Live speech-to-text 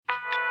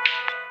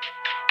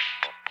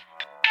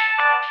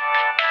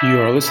You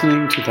are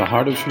listening to the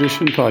Heart of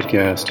Tradition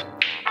podcast.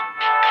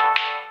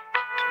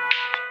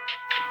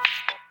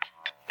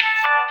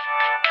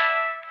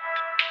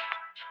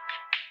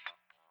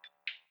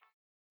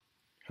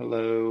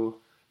 Hello.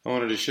 I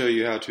wanted to show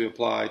you how to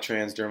apply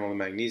transdermal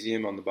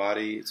magnesium on the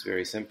body. It's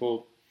very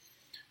simple.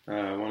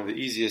 One of the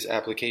easiest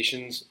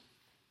applications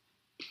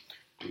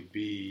would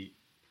be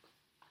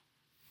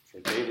for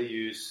daily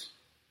use.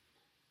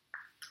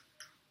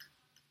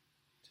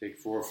 Take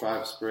 4 or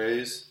 5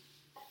 sprays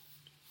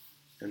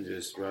and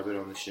just rub it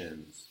on the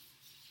shins.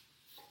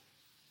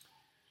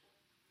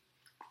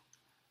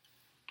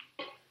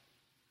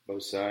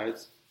 Both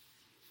sides.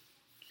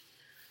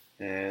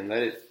 And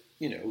let it,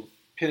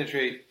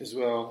 penetrate as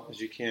well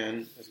as you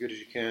can, as good as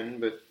you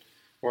can,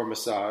 or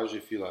massage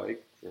if you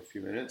like for a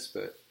few minutes,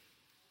 but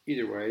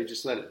either way,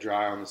 just let it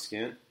dry on the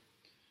skin.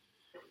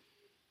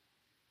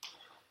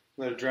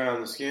 Let it dry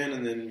on the skin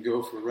and then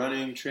go for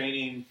running,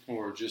 training,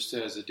 or just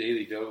as a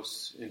daily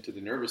dose into the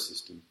nervous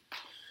system.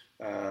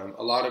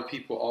 A lot of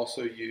people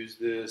also use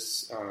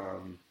this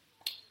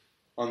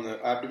on the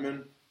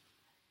abdomen.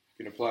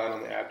 You can apply it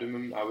on the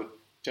abdomen. I would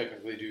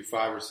technically do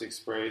 5 or 6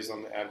 sprays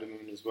on the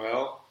abdomen as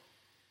well.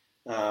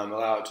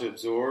 Allow it to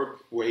absorb.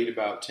 Wait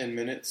about 10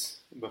 minutes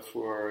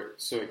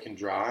so it can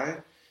dry,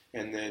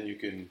 and then you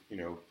can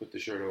put the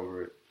shirt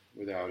over it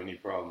without any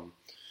problem.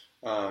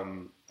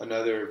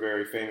 Another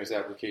very famous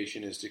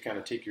application is to kind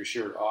of take your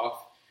shirt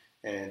off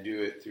and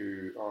do it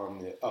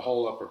on a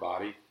whole upper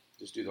body.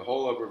 Just do the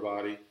whole upper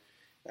body.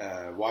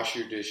 Wash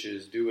your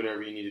dishes, do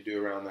whatever you need to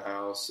do around the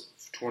house,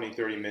 20,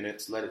 30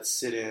 minutes, let it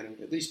sit in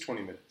at least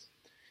 20 minutes.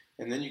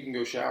 And then you can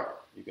go shower.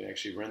 You can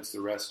actually rinse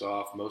the rest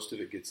off. Most of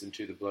it gets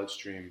into the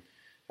bloodstream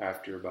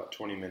after about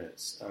 20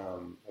 minutes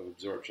of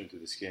absorption to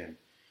the skin.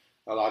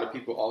 A lot of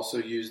people also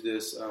use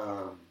this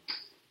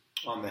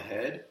on the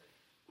head.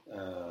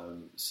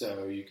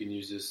 So you can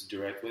use this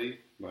directly.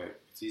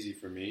 It's easy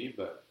for me,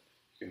 but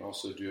you can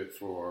also do it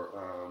for,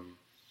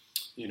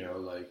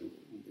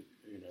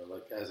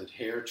 like as a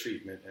hair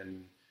treatment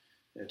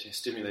and to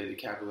stimulate the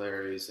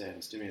capillaries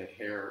and stimulate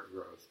hair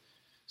growth.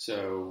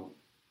 So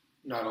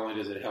not only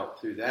does it help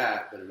through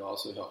that, but it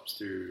also helps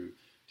through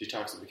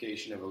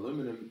detoxification of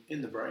aluminum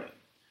in the brain,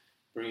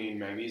 bringing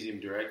magnesium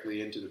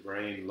directly into the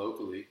brain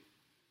locally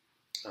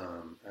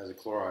as a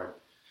chloride.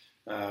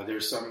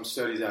 There's some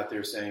studies out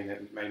there saying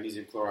that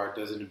magnesium chloride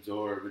doesn't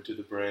absorb into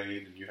the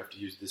brain, and you have to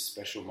use this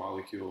special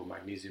molecule,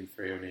 magnesium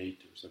threonate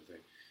or something.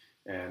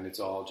 And it's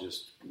all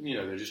just,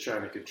 they're just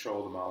trying to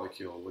control the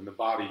molecule. When the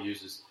body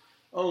uses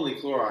only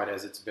chloride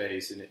as its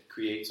base, and it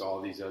creates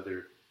all these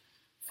other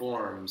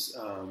forms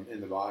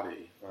in the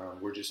body.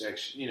 We're just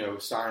actually,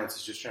 science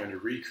is just trying to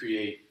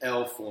recreate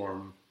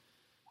L-form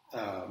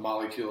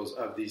molecules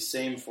of these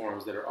same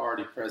forms that are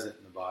already present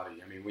in the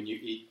body. I mean, when you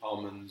eat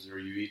almonds or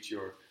you eat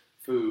your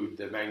food,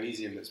 the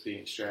magnesium that's being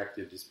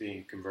extracted is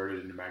being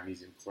converted into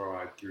magnesium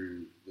chloride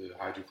through the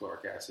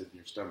hydrochloric acid in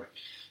your stomach.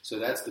 So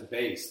that's the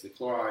base.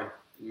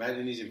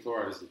 Magnesium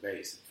chloride is the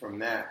base. From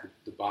that,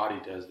 the body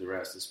does the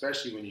rest,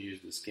 especially when you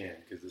use the skin,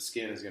 because the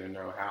skin is going to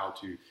know how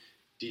to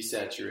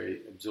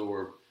desaturate,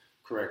 absorb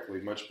correctly,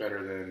 much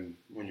better than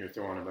when you're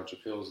throwing a bunch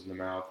of pills in the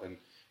mouth, and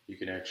you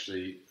can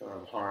actually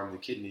harm the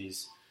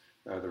kidneys,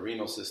 the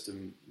renal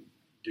system,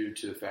 due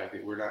to the fact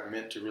that we're not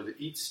meant to really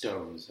eat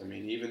stones. I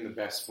mean, even the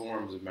best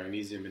forms of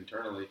magnesium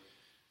internally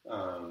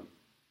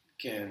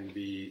can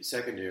be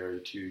secondary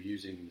to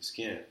using the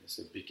skin. It's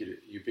a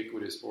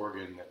ubiquitous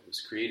organ that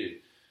was created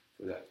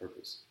for that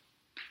purpose.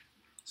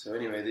 So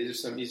anyway, these are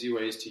some easy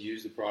ways to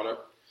use the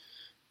product.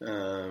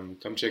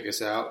 Come check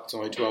us out. It's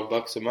only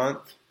 $12 a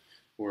month.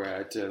 We're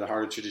at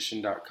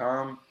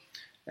theheartoftradition.com,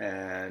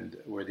 and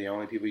we're the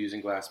only people using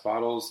glass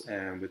bottles,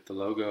 and with the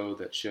logo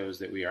that shows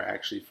that we are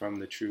actually from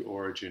the true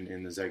origin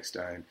in the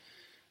Zechstein.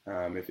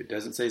 If it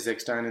doesn't say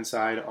Zechstein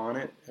inside on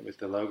it, with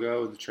the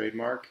logo, the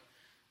trademark,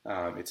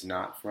 it's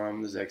not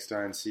from the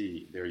Zechstein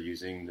Sea. They're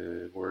using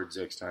the word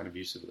Zechstein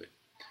abusively.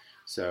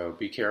 So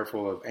be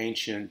careful of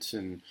ancient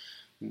and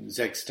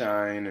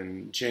Zechstein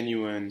and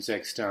genuine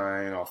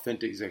Zechstein,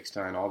 authentic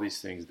Zechstein, all these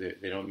things,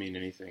 they don't mean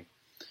anything.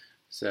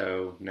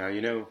 So now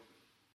you know.